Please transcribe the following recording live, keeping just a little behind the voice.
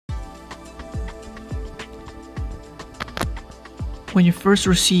when you first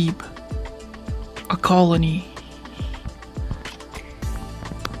receive a colony,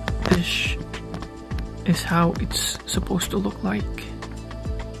 this is how it's supposed to look like.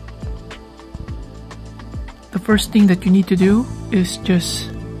 The first thing that you need to do is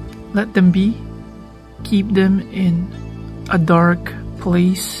just let them be. Keep them in a dark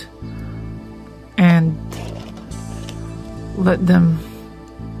place and let them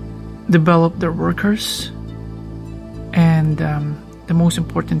develop their workers. And the most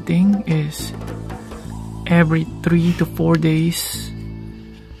important thing is every 3 to 4 days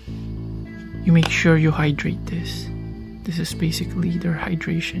you make sure you hydrate this. This is basically their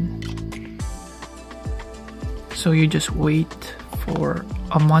hydration. So you just wait for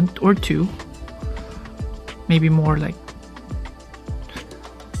a month or two, maybe more like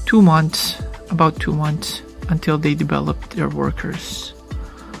 2 months, about 2 months, until they develop their workers.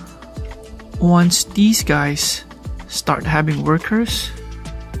 Once these guys start having workers,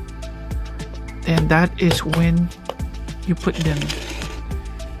 then that is when you put them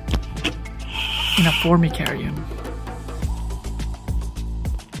in a formicarium.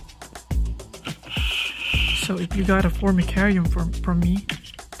 So if you got a formicarium from me,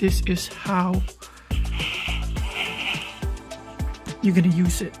 this is how you're gonna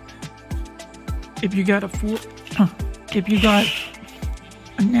use it. If you got a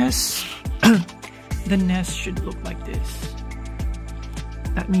nest, the nest should look like this.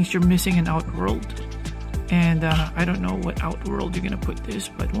 That means you're missing an outworld. And I don't know what outworld you're gonna put this,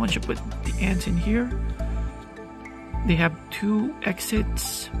 but once you put the ants in here, they have 2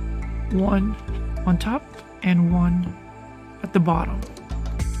 exits, one on top and one at the bottom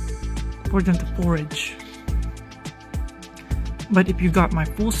for them to forage. But if you got my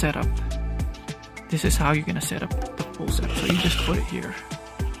full setup, this is how you're gonna set up the full setup. So you just put it here.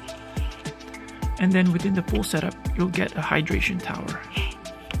 And then within the full setup, you'll get a hydration tower.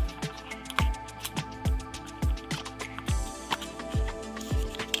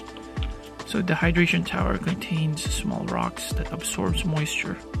 So the hydration tower contains small rocks that absorbs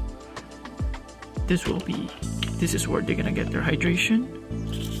moisture. This is where they're gonna get their hydration,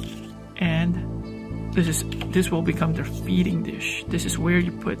 and this will become their feeding dish. This is where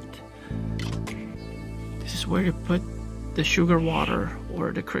you put the sugar water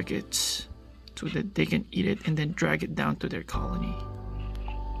or the crickets, so that they can eat it and then drag it down to their colony.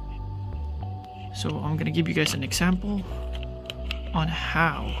 So I'm gonna give you guys an example on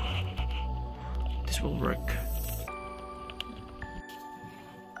how this will work.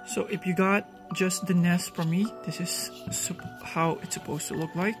 So if you got just the nest from me, this is how it's supposed to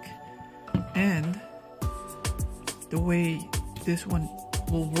look like. And the way this one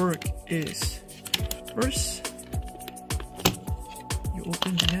will work is, first you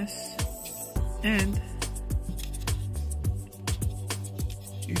open the nest and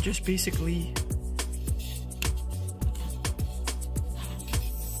you just basically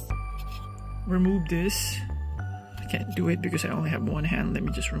remove this. I can't do it because I only have one hand. Let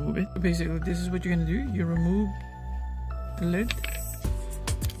me just remove it. Basically, this is what you're gonna do. You remove the lid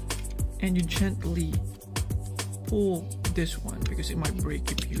and you gently pull this one because it might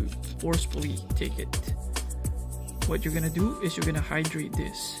break if you forcefully take it. What you're gonna do is you're gonna hydrate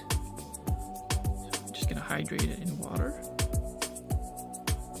this. So I'm just gonna hydrate it in water.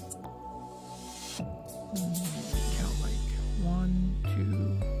 Count like 1,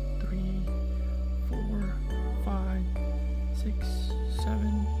 2, 3, 4, 5, 6,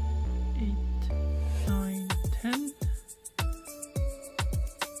 7, 8, 9, 10.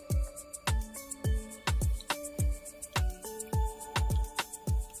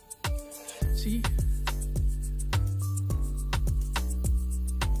 See?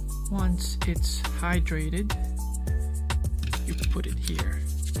 Once it's hydrated, you put it here.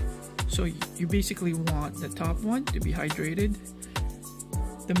 So you basically want the top one to be hydrated,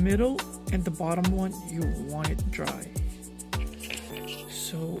 the middle and the bottom one you want it dry.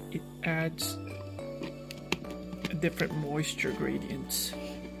 So it adds different moisture gradients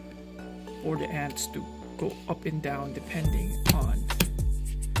for the ants to go up and down depending on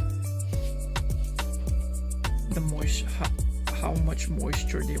the moisture, how much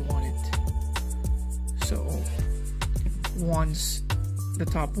moisture they want it. So once the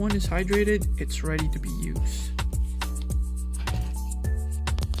top one is hydrated, it's ready to be used.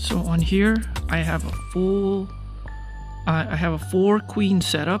 So on here I have a full I have a 4 queen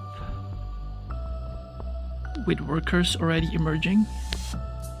setup with workers already emerging.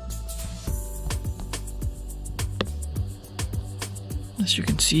 As you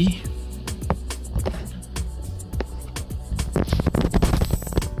can see,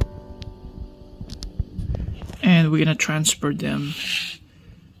 and we're gonna transfer them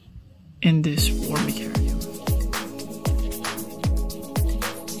in this formicarium.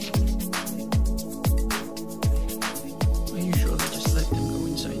 I usually just let them go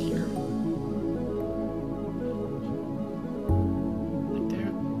inside here, like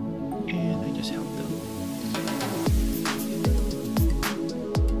there, and I just help them.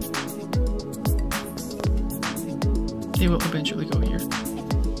 They will eventually go here.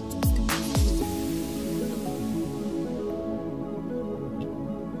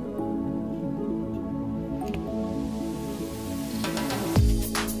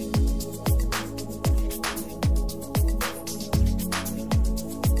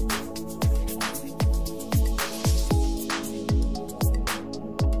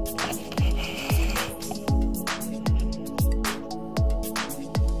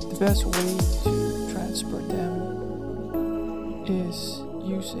 The best way to transfer them is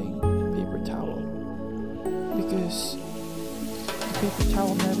using paper towel, because the paper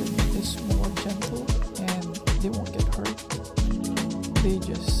towel method is more gentle and they won't get hurt. They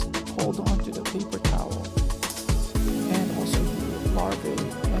just hold on to the paper towel, and also the larvae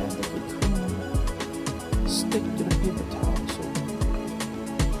and the cocoon stick to the paper towel, so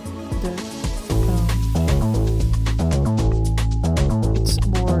that it's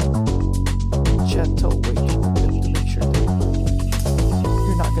more gentle way to make sure that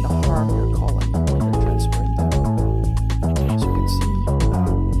you're not going to harm your colony when you're transferring them. As you can see,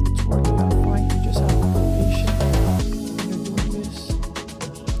 it's working out fine. You just have to be patient when you're doing this.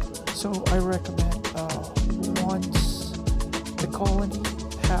 So I recommend once the colony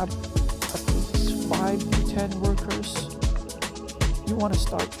have at least 5 to 10 workers, you want to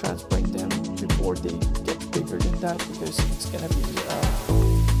start transferring them before they get bigger than that, because it's going to be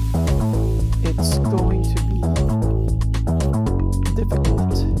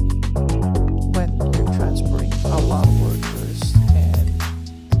difficult when you're transferring a lot of workers and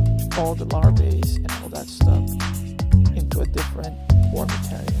all the larvae and all that stuff into a different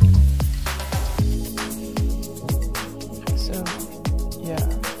formicarium. So yeah,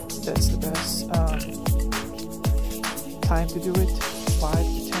 that's the best time to do it. 5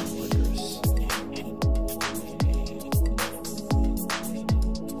 to 10 workers.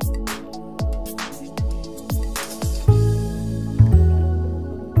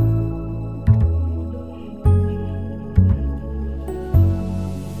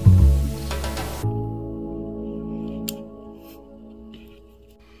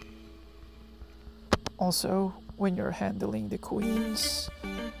 Also, when you're handling the queens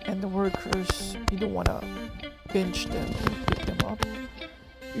and the workers, you don't want to pinch them and pick them up.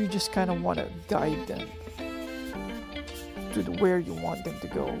 You just kind of want to guide them to where you want them to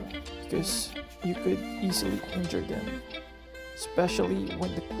go, because you could easily injure them, especially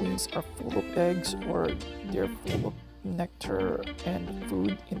when the queens are full of eggs or they're full of nectar and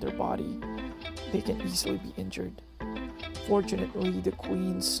food in their body. They can easily be injured. Fortunately, the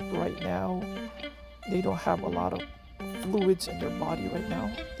queens right now, they don't have a lot of fluids in their body right now.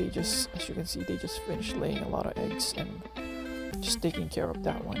 They just, as you can see, they just finished laying a lot of eggs and just taking care of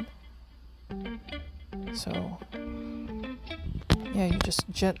that one. So yeah, you just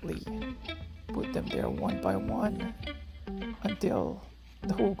gently put them there one by one until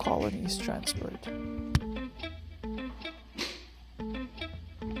the whole colony is transferred.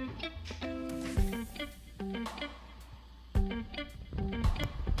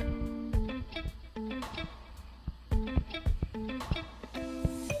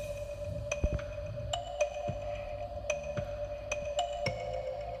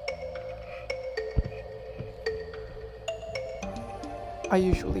 I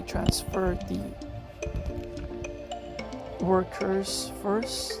usually transfer the workers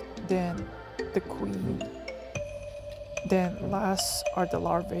first, then the queen, then last are the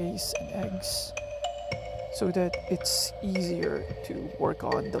larvae and eggs, so that it's easier to work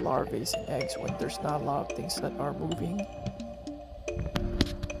on the larvae and eggs when there's not a lot of things that are moving.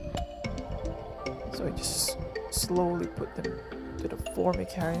 So I just slowly put them to the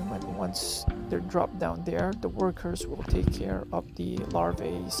formicarium, and once they're dropped down there, the workers will take care of the larvae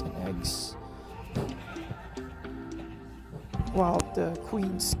and eggs while the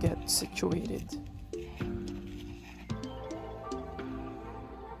queens get situated.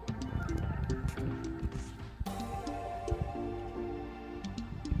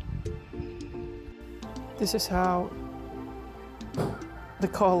 This is how the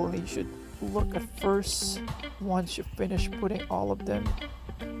colony should look at first. Once you finish putting all of them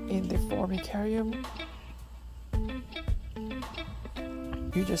in the formicarium,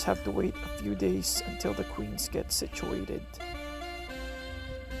 you just have to wait a few days until the queens get situated.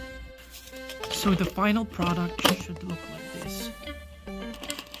 So the final product should look like this.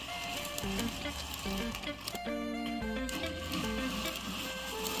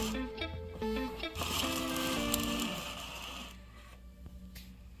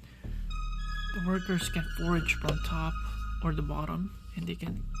 The workers can forage from top or the bottom, and they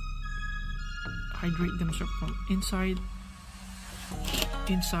can hydrate themselves from inside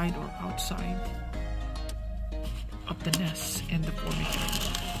or outside of the nest and the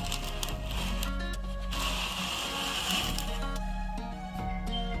formation.